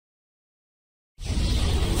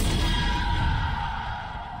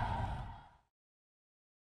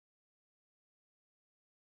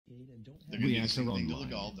They're gonna do the same thing to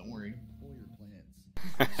Legal, don't worry.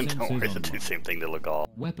 Don't worry, they'll do the same thing to Legal.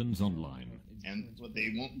 Weapons online. And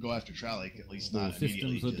they won't go after Tralik, at least not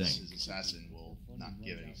immediately, because his assassin will not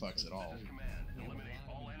give any fucks at all.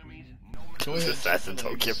 His assassin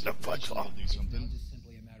don't give no fucks at all. Do something.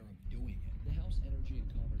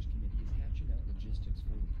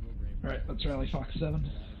 Alright, let's rally Fox 7.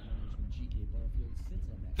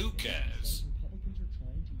 Who cares?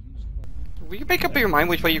 Will you make up your mind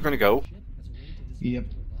which way you're gonna go? Yep.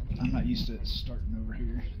 I'm not used to it starting over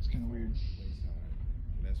here. It's kind of weird.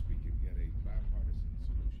 Unless we could get a bipartisan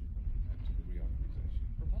solution to the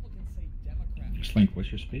reauthorization. Slink,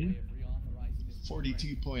 what's your speed?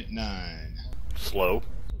 42.9. Slow.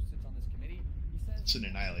 It's an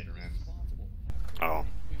annihilator, man. Oh,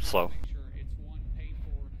 slow.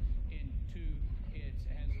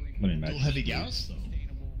 Let me match Little your heavy speed. Gauss, though.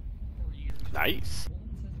 Nice.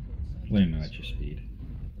 Let me match your speed.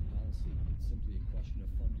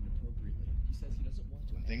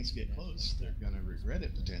 When things get close, they're gonna regret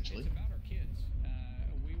it, potentially.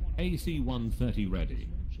 AC-130 ready.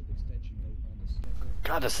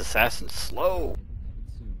 God, this assassin's slow.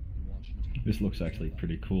 This looks actually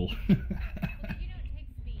pretty cool.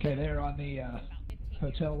 Okay, they're on the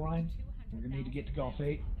hotel line. We're gonna need to get to Golf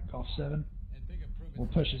 8, Golf 7. We'll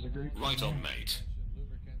push as a group. Right on, mate.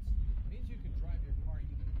 Means you can drive your car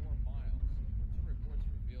even more miles. Some reports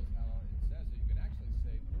reveals how it says that you can actually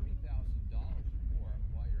save $30,000 or more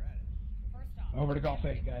while you're at it. Over to Golf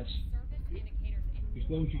 8, guys. As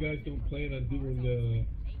long as you guys don't plan on doing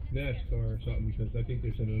NASCAR or something, because I think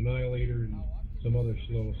there's an Annihilator and some other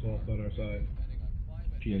slow assault on our side.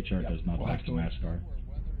 PHR does not back to NASCAR.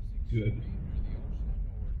 Good.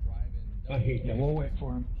 I hate Yeah, that. we'll wait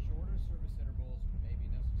for him. Shorter service intervals may be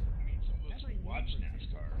necessary. Watch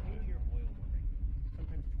NASCAR.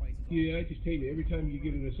 Yeah, I just hate it. Every time you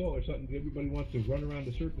get an assault or something, everybody wants to run around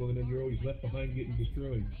the circle, and then you're always left behind getting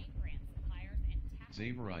destroyed.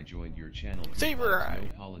 Saber, I joined your channel. Saber, No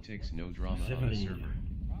politics, no drama on the server.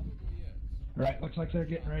 Right, looks like they're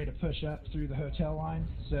getting ready to push up through the hotel line.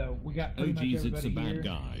 So we got pretty much OG's, it's everybody a bad here.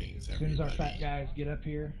 guy. As soon as our fat guys get up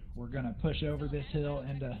here, we're gonna push over this hill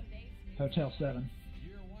into Hotel 7.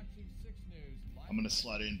 I'm gonna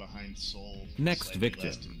slide in behind Soul. Next slightly victim.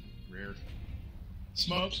 left and rear.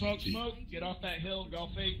 Smoke, smoke, smoke! Get off that hill,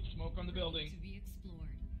 Golf 8. Smoke on the building.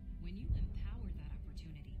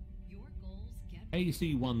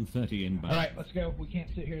 AC-130 inbound. Alright, let's go. We can't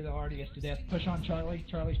sit here, they'll already us to death. Push on Charlie.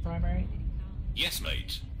 Charlie's primary. Yes,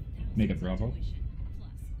 mate. Make it Bravo.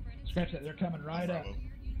 Scratch that, they're coming right up. Bravo.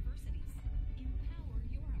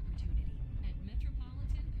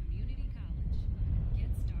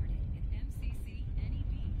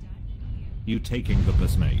 You taking the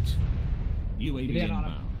bus, mate. UAV Get in on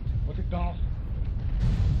inbound. him. Look at Golf.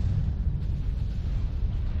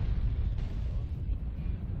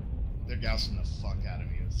 They're gassing the fuck out of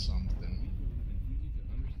me with something.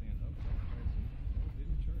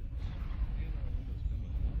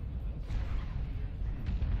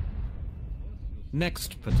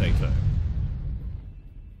 Next potato.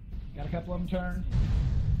 Got a couple of them turned.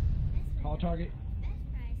 Call target.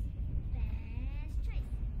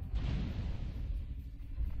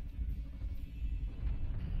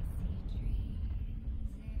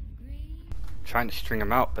 Trying to string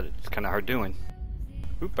him out, but it's kind of hard doing.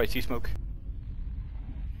 Oop, I see smoke.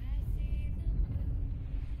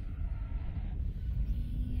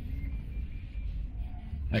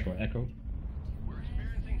 Echo, echo.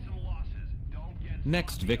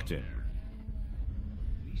 Next victim.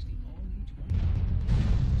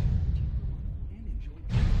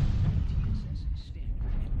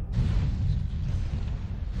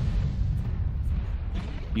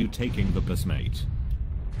 You taking the bus, mate.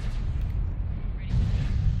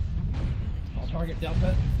 Call target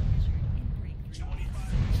Delta.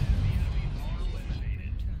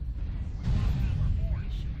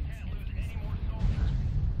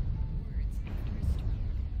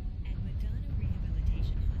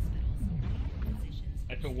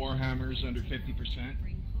 Echo Warhammer's under 50%.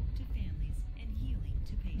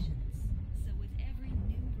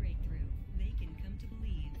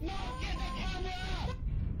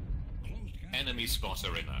 Enemy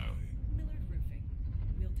spotter Reno.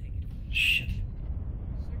 Shit.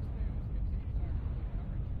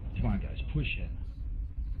 Come on, guys, push it.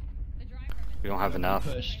 We don't have enough.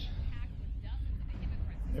 Pushed.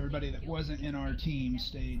 Everybody that wasn't in our team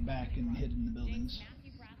stayed back and hid in the buildings.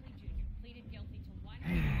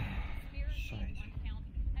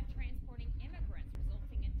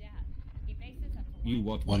 You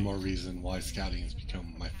what? One more reason why scouting has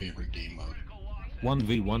become my favorite game mode.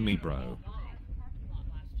 1v1 me, bro.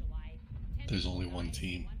 there's only one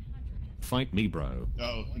team. Fight me, bro.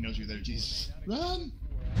 Oh, he knows you're there, Jesus. Run!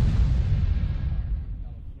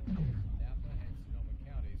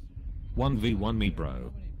 1v1 me,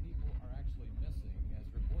 bro.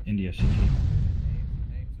 India City.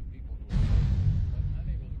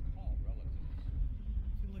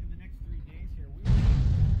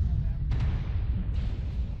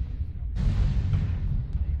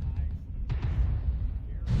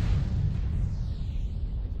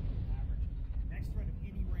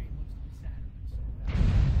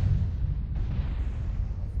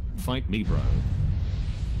 Fight me, bro.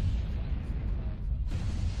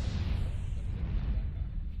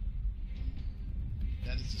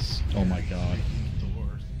 That is a Oh my god.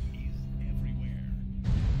 door.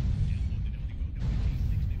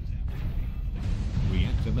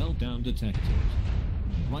 Reactor meltdown detected.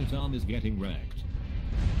 Right arm is getting wrecked.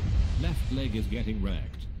 Left leg is getting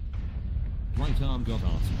wrecked. Right arm got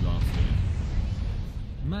arse blasted.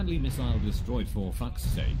 Manly missile destroyed for fuck's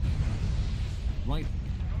sake. Right.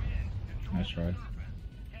 Nice try.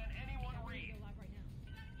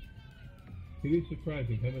 It is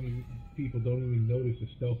surprising how many people don't even notice a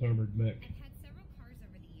stealth armored mech. I've had several cars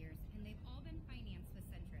over the years, and they've all been financed with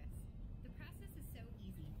Centris. The process is so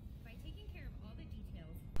easy. By taking care of all the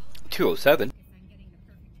details, 207. I'm getting the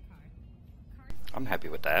perfect car. I'm happy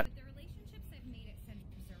with that.